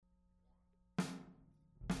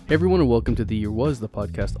Hey everyone, and welcome to The Year Was, the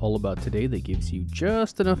podcast all about today that gives you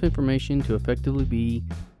just enough information to effectively be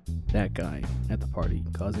that guy at the party,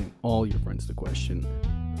 causing all your friends to question,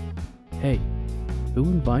 hey, who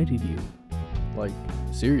invited you? Like,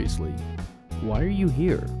 seriously, why are you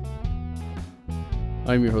here?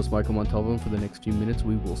 I'm your host, Michael Montalvo, and for the next few minutes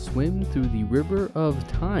we will swim through the river of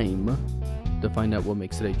time to find out what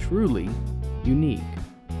makes today truly unique.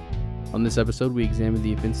 On this episode, we examine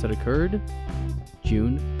the events that occurred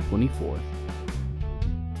June 24th.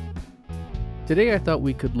 Today I thought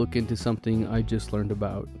we could look into something I just learned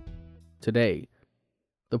about today,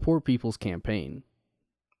 the Poor People's Campaign.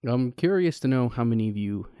 I'm curious to know how many of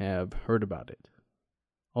you have heard about it.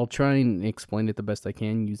 I'll try and explain it the best I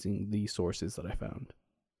can using the sources that I found.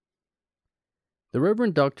 The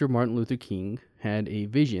Reverend Dr. Martin Luther King had a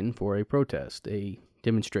vision for a protest, a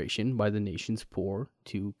demonstration by the nation's poor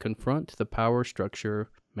to confront the power structure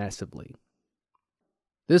massively.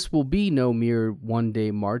 This will be no mere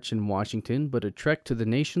one-day march in Washington, but a trek to the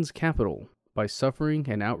nation's capital by suffering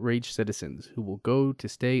and outraged citizens who will go to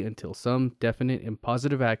stay until some definite and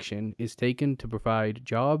positive action is taken to provide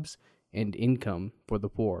jobs and income for the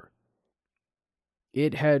poor.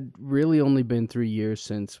 It had really only been 3 years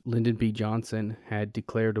since Lyndon B. Johnson had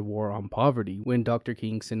declared a war on poverty when Dr.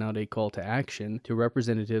 King sent out a call to action to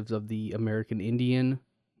representatives of the American Indian,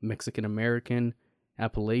 Mexican American,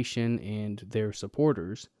 Appalachian, and their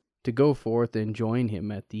supporters to go forth and join him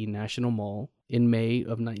at the National Mall in May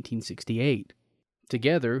of 1968.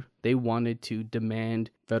 Together, they wanted to demand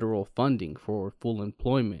federal funding for full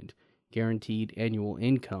employment, guaranteed annual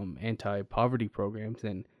income, anti-poverty programs,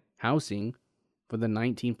 and housing for the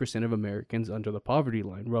 19% of Americans under the poverty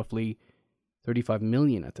line, roughly 35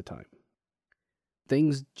 million at the time.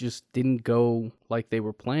 Things just didn't go like they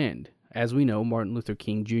were planned. As we know, Martin Luther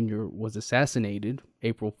King Jr. was assassinated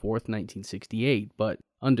April 4th, 1968, but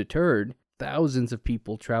undeterred, thousands of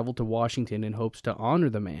people traveled to Washington in hopes to honor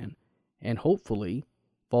the man and hopefully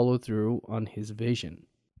follow through on his vision.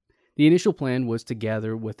 The initial plan was to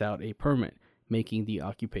gather without a permit, making the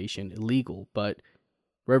occupation illegal, but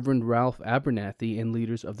Reverend Ralph Abernathy and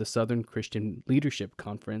leaders of the Southern Christian Leadership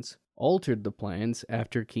Conference altered the plans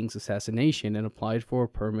after King's assassination and applied for a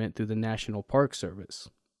permit through the National Park Service.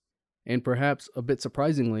 And perhaps a bit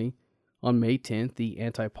surprisingly, on May 10th, the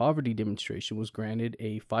anti-poverty demonstration was granted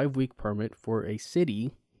a 5-week permit for a city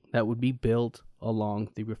that would be built along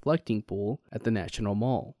the reflecting pool at the National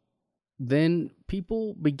Mall. Then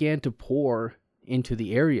people began to pour into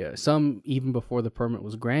the area, some even before the permit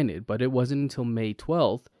was granted, but it wasn't until May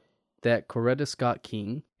 12th that Coretta Scott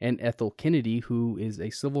King and Ethel Kennedy, who is a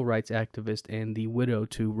civil rights activist and the widow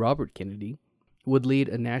to Robert Kennedy, would lead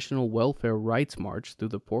a national welfare rights march through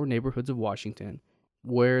the poor neighborhoods of Washington,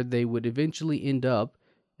 where they would eventually end up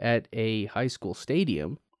at a high school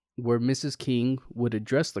stadium where Mrs. King would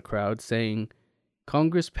address the crowd saying,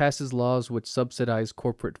 "Congress passes laws which subsidize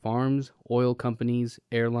corporate farms, oil companies,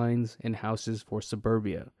 airlines, and houses for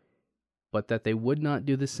suburbia, but that they would not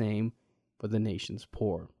do the same for the nation's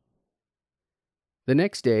poor." The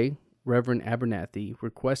next day, Reverend Abernathy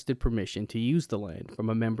requested permission to use the land from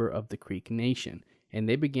a member of the Creek Nation, and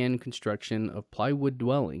they began construction of plywood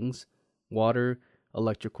dwellings, water,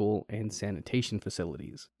 electrical, and sanitation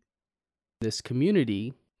facilities. This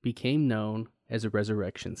community became known as a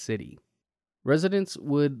Resurrection City. Residents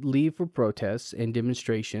would leave for protests and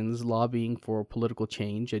demonstrations lobbying for political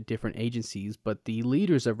change at different agencies, but the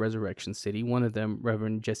leaders of Resurrection City, one of them,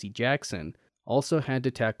 Reverend Jesse Jackson, also had to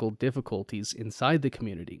tackle difficulties inside the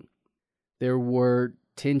community. There were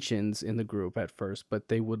tensions in the group at first, but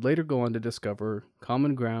they would later go on to discover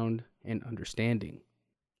common ground and understanding.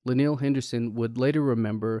 Lynell Henderson would later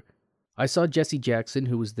remember, "I saw Jesse Jackson,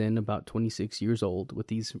 who was then about 26 years old, with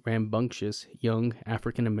these rambunctious young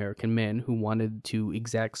African-American men who wanted to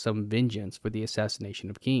exact some vengeance for the assassination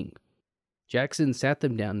of King. Jackson sat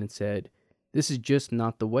them down and said, 'This is just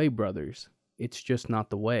not the way, brothers. It's just not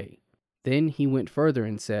the way.' Then he went further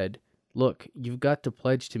and said, 'Look, you've got to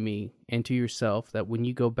pledge to me and to yourself that when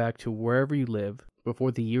you go back to wherever you live,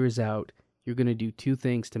 before the year is out, you're going to do 2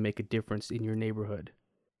 things to make a difference in your neighborhood.'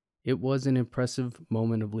 It was an impressive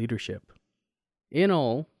moment of leadership." In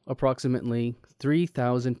all, approximately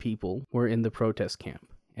 3,000 people were in the protest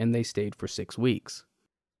camp, and they stayed for 6 weeks.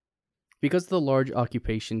 Because of the large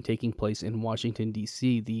occupation taking place in Washington,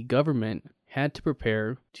 D.C., the government had to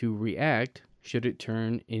prepare to react should it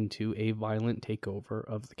turn into a violent takeover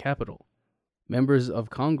of the Capitol. Members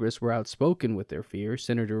of Congress were outspoken with their fear.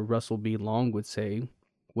 Senator Russell B. Long would say,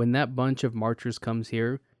 "When that bunch of marchers comes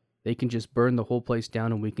here, they can just burn the whole place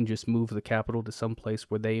down and we can just move the Capitol to some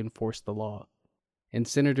place where they enforce the law." And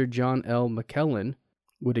Senator John L. McClellan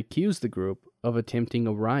would accuse the group of attempting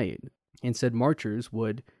a riot and said marchers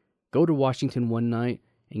would go to Washington one night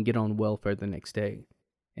and get on welfare the next day,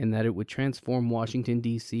 and that it would transform Washington,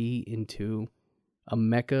 D.C. into a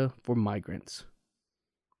mecca for migrants.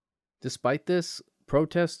 Despite this,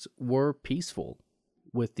 protests were peaceful,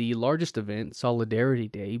 with the largest event, Solidarity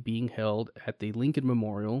Day, being held at the Lincoln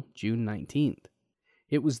Memorial June 19th.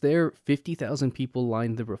 It was there 50,000 people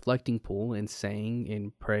lined the reflecting pool and sang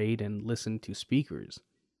and prayed and listened to speakers.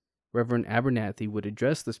 Reverend Abernathy would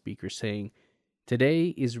address the speakers saying, "Today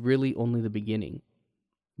is really only the beginning.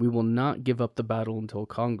 We will not give up the battle until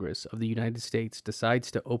Congress of the United States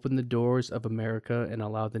decides to open the doors of America and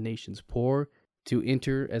allow the nation's poor to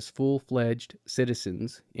enter as full-fledged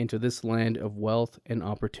citizens into this land of wealth and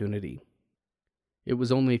opportunity." It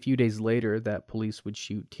was only a few days later that police would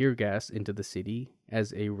shoot tear gas into the city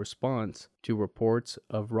as a response to reports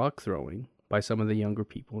of rock throwing by some of the younger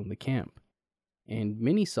people in the camp. And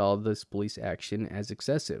many saw this police action as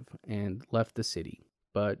excessive and left the city,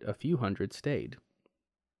 but a few hundred stayed.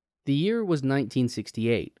 The year was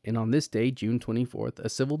 1968, and on this day, June 24th, a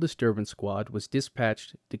civil disturbance squad was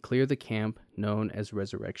dispatched to clear the camp known as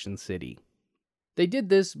Resurrection City. They did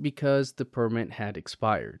this because the permit had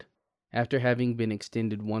expired. After having been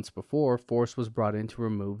extended once before, force was brought in to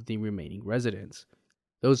remove the remaining residents.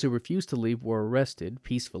 Those who refused to leave were arrested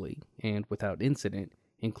peacefully and without incident,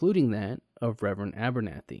 including that of Reverend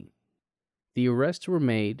Abernathy. The arrests were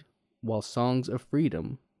made while songs of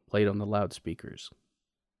freedom played on the loudspeakers.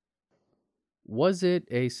 Was it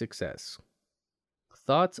a success?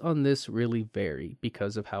 Thoughts on this really vary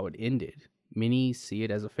because of how it ended. Many see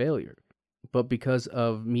it as a failure. But because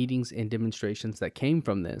of meetings and demonstrations that came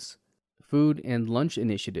from this, food and lunch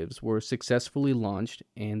initiatives were successfully launched,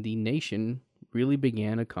 and the nation really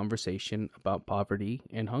began a conversation about poverty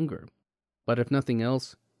and hunger. But if nothing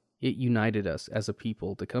else, it united us as a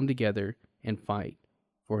people to come together and fight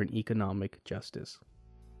for an economic justice.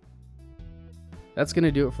 That's going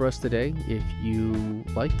to do it for us today. If you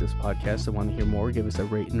like this podcast and want to hear more, give us a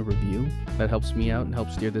rate and a review. That helps me out and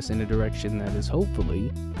helps steer this in a direction that is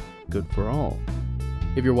hopefully good for all.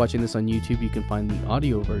 If you're watching this on YouTube, you can find the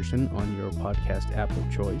audio version on your podcast app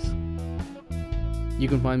of choice. You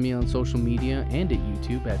can find me on social media and at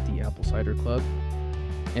YouTube at the Apple Cider Club.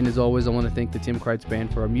 And as always, I want to thank the Tim Kreitz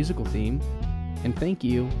Band for our musical theme. And thank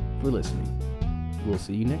you for listening. We'll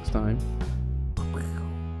see you next time.